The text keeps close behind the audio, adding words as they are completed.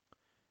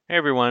Hey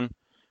everyone.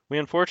 We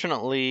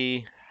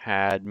unfortunately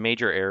had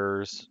major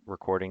errors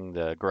recording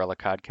the Gorilla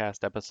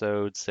Codcast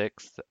episode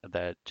 6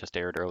 that just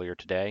aired earlier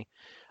today.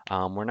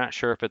 We're not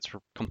sure if it's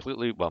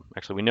completely, well,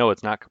 actually, we know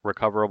it's not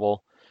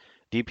recoverable.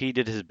 DP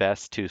did his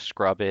best to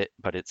scrub it,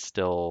 but it's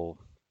still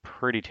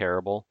pretty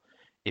terrible.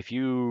 If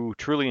you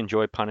truly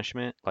enjoy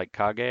punishment like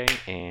Kage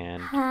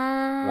and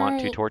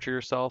want to Hi. torture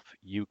yourself,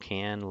 you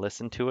can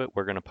listen to it.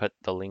 We're going to put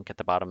the link at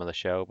the bottom of the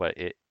show, but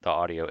the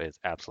audio is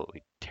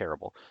absolutely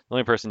terrible. The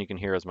only person you can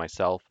hear is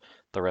myself.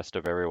 The rest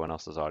of everyone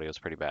else's audio is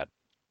pretty bad.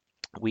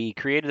 We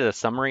created a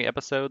summary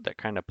episode that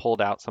kind of pulled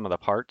out some of the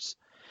parts.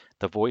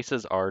 The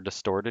voices are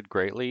distorted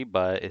greatly,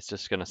 but it's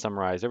just going to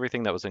summarize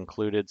everything that was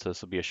included. So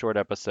this will be a short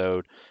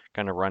episode,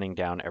 kind of running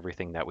down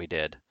everything that we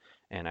did.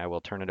 And I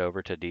will turn it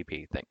over to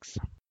DP. Thanks.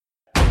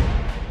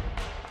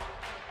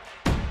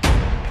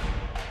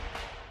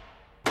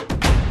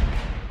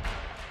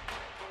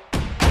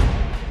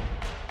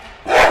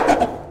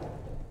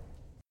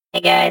 Hey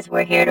guys,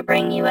 we're here to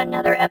bring you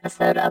another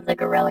episode of the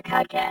Gorilla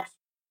Codcast,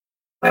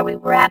 where we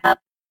wrap up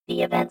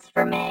the events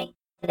for May.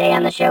 Today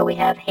on the show we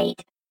have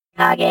Hate,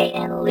 Kage,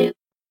 and Loot,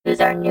 who's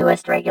our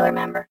newest regular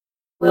member.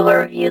 We will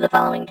review the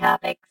following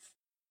topics.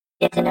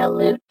 Get to know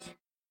Loot,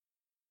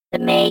 the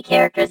May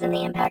characters and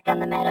the impact on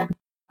the meta,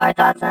 our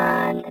thoughts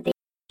on the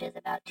is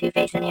about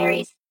Two-Face and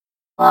Ares.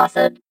 We'll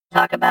also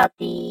talk about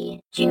the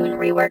June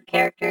rework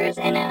characters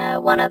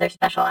and one other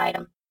special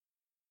item.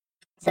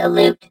 So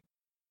Loot,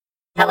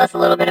 tell us a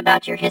little bit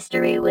about your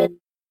history with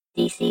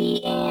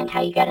DC and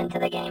how you got into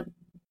the game.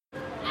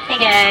 Hey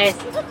guys,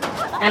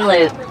 I'm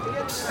Luke.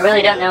 I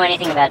really don't know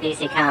anything about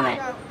DC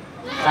Comics,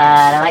 but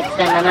I like to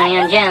spend my money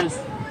on gems.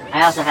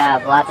 I also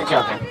have lots of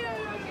children.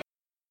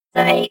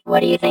 So hey,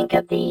 what do you think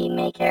of the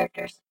May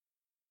characters?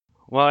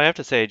 Well, I have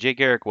to say, Jay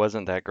Garrick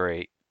wasn't that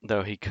great.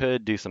 Though he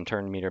could do some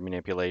turn meter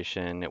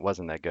manipulation, it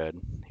wasn't that good.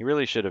 He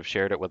really should have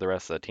shared it with the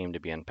rest of the team to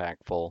be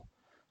impactful.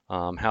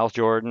 Hal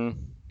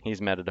Jordan, he's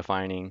meta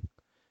defining.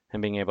 Him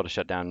being able to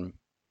shut down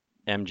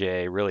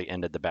MJ really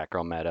ended the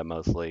Batgirl meta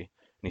mostly, and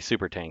he's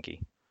super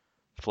tanky.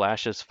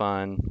 Flash is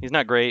fun. He's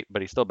not great,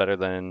 but he's still better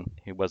than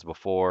he was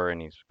before,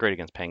 and he's great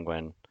against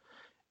Penguin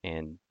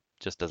and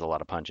just does a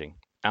lot of punching.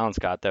 Alan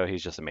Scott, though,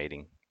 he's just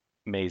amazing.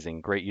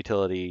 Amazing. Great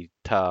utility,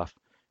 tough.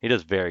 He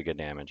does very good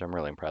damage. I'm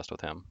really impressed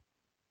with him.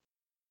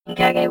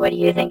 Okay, what do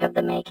you think of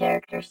the May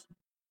characters?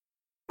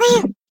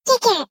 Well,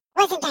 Kicker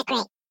wasn't that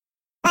great,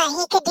 but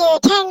he could do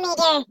turn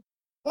meter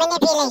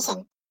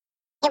manipulation.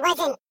 It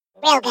wasn't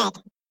real good.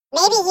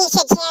 Maybe he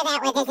should share that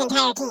with his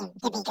entire team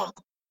to be good.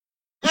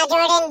 Hal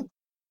Jordan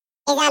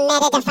is a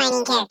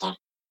meta-defining character.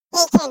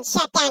 He can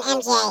shut down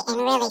MJ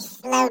and really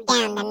slow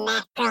down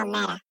the Batgirl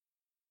meta.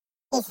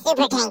 He's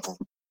super tanky.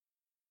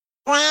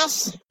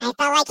 Flash, I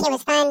felt like he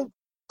was fun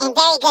and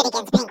very good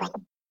against Penguin.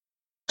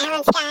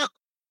 Alan Scott,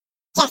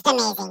 just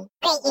amazing.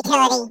 Great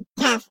utility,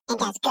 tough, and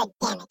does good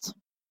damage.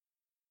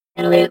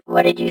 And Luke,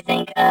 what did you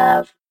think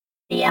of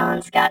the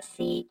Alan Scott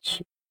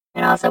siege?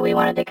 And also, we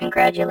wanted to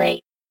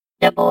congratulate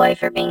the boy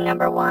for being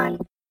number 1,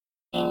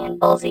 and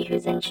Bullsy,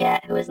 who's in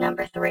chat, who is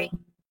number 3.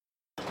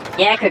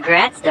 Yeah,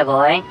 congrats, da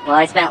boy. Well,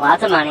 I spent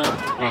lots of money,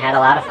 and I had a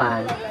lot of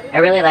fun. I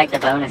really liked the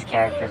bonus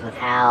characters with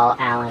Hal,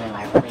 Alan, and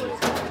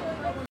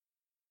Larplease.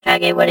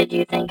 Kage, what did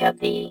you think of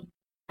the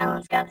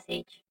Alan Scott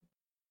siege?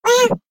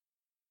 Well,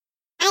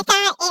 I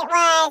thought it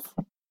was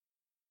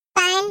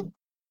fun,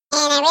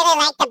 and I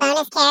really liked the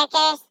bonus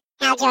characters,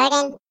 Hal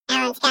Jordan,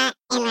 Alan Scott,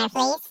 and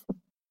Larfleeze.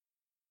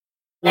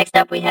 Next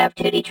up, we have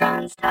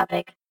 2D-Tron's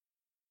topic.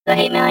 So,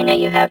 Hate Mail, I know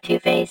you have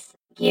Two-Face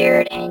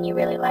geared, and you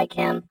really like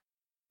him.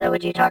 So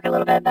would you talk a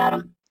little bit about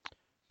him?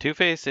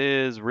 Two-Face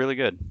is really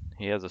good.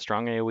 He has a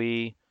strong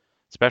AoE,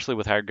 especially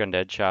with Hired Gun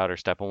Deadshot or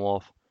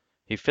Steppenwolf.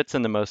 He fits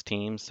into most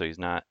teams, so he's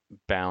not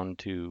bound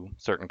to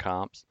certain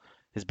comps.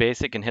 His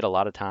basic can hit a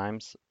lot of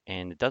times,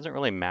 and it doesn't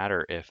really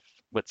matter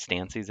what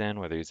stance he's in,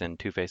 whether he's in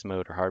Two-Face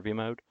mode or Harvey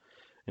mode.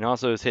 And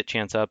also his hit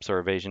chance ups or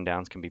evasion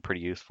downs can be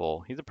pretty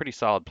useful. He's a pretty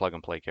solid plug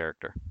and play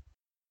character.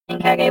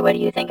 And Kage, what do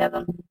you think of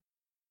him?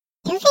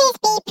 Two-Face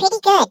be pretty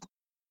good.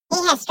 He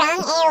has strong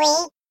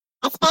AoE,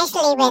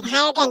 especially with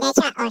Hired Gun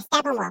Deadshot or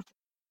Steppenwolf.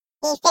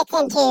 He fits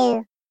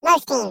into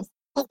most teams.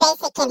 His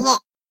basic can hit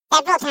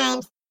several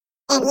times,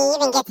 and he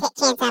even gets hit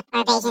chance up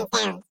or evasions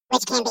down,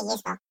 which can be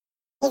useful.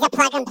 He's a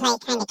plug and play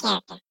kind of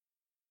character.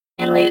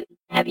 And Luke,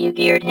 have you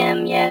geared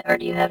him yet, or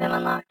do you have him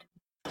unlocked?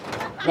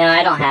 No,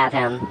 I don't have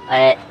him,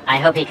 but I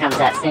hope he comes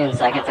out soon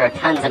so I can throw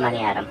tons of money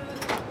at him.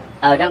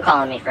 Oh, don't call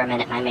on me for a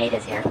minute, my maid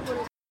is here.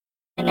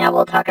 And now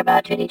we'll talk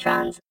about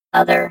 2D-Tron's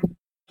other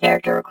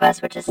character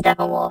request, which is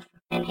Steppenwolf.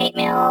 And Hate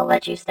Mail, I'll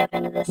let you step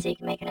into this so you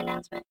can make an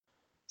announcement.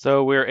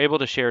 So we're able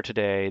to share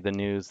today the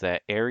news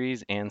that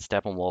Ares and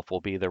Steppenwolf will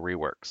be the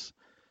reworks.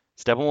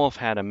 Steppenwolf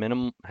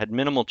had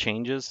minimal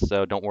changes,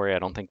 so don't worry, I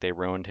don't think they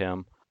ruined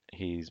him.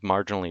 He's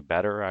marginally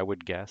better, I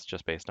would guess,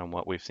 just based on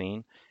what we've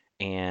seen,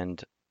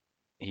 and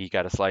he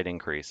got a slight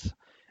increase.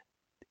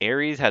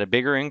 Ares had a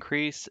bigger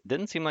increase.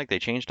 Didn't seem like they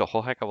changed a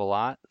whole heck of a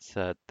lot,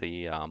 so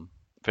the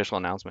official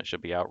announcement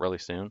should be out really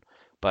soon.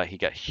 but he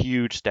got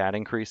huge stat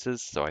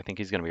increases, so I think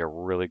he's going to be a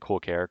really cool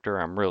character.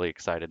 I'm really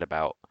excited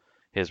about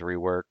his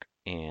rework,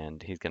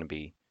 and he's going to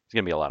be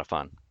a lot of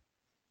fun.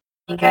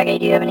 And Kage,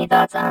 do you have any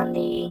thoughts on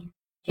the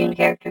June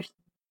characters?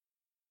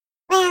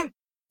 Well,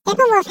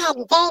 Steppenwolf had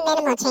very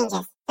minimal changes,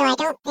 so I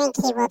don't think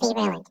he will be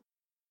ruined.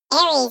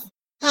 Ares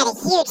had a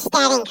huge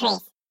stat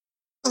increase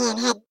and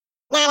had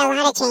not a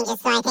lot of changes,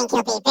 so I think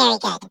he'll be very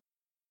good.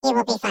 He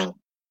will be fun.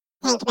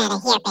 Tank meta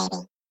here,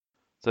 baby.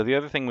 So the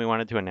other thing we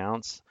wanted to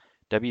announce,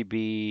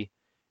 WB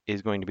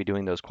is going to be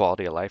doing those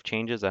quality of life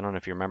changes. I don't know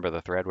if you remember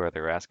the thread where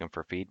they were asking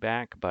for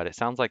feedback, but it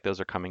sounds like those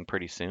are coming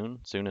pretty soon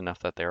enough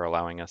that they're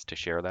allowing us to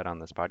share that on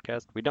this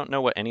podcast. We don't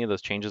know what any of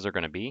those changes are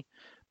going to be,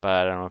 but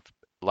I don't know if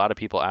a lot of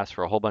people asked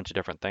for a whole bunch of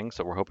different things,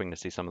 so we're hoping to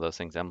see some of those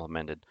things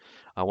implemented.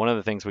 One of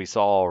the things we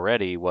saw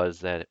already was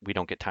that we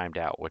don't get timed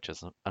out, which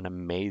is an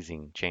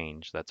amazing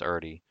change that's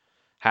already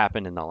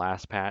happened in the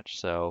last patch.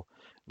 So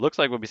it looks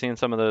like we'll be seeing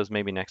some of those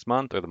maybe next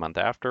month or the month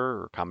after,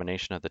 or a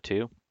combination of the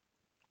two.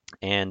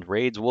 And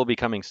raids will be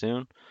coming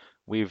soon.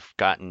 We've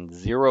gotten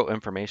zero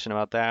information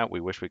about that. We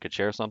wish we could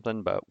share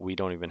something, but we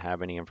don't even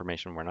have any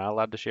information we're not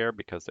allowed to share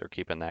because they're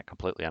keeping that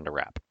completely under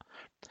wrap.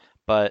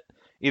 But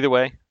either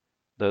way,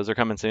 those are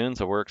coming soon,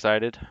 so we're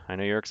excited. I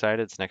know you're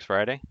excited. It's next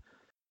Friday.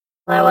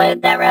 Well,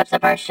 that wraps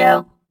up our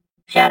show.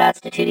 Shoutouts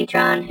to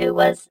Tuditron, who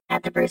was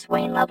at the Bruce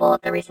Wayne level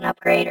at the recent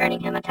upgrade, earning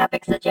him a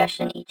topic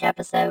suggestion each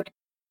episode.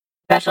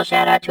 Special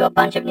shout out to a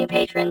bunch of new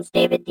patrons: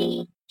 David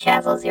D,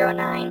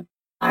 Chazzle09,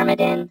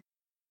 Armadin,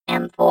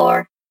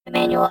 M4,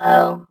 Emmanuel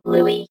O,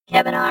 Louis,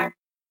 Kevin R.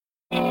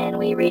 And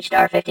we reached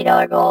our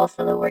 $50 goal,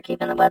 so that we're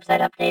keeping the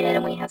website updated,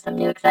 and we have some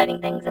new exciting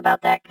things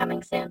about that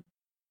coming soon.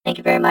 Thank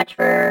you very much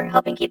for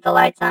helping keep the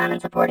lights on and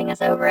supporting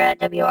us over at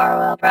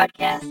WROL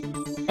Broadcast.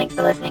 Thanks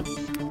for listening.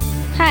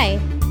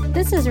 Hi,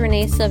 this is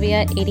Renee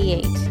Sylvia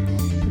 88,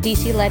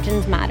 DC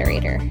Legends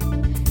moderator.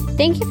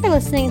 Thank you for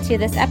listening to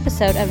this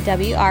episode of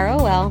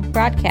WROL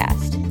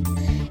Broadcast.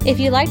 If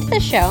you liked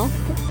the show,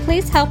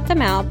 please help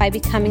them out by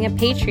becoming a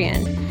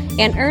Patreon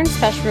and earn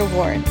special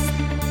rewards.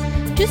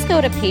 Just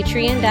go to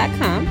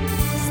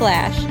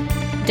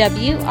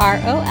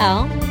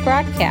patreon.com/WROL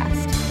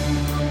Broadcast.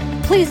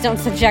 Please don't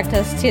subject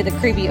us to the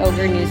creepy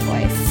ogre news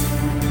voice.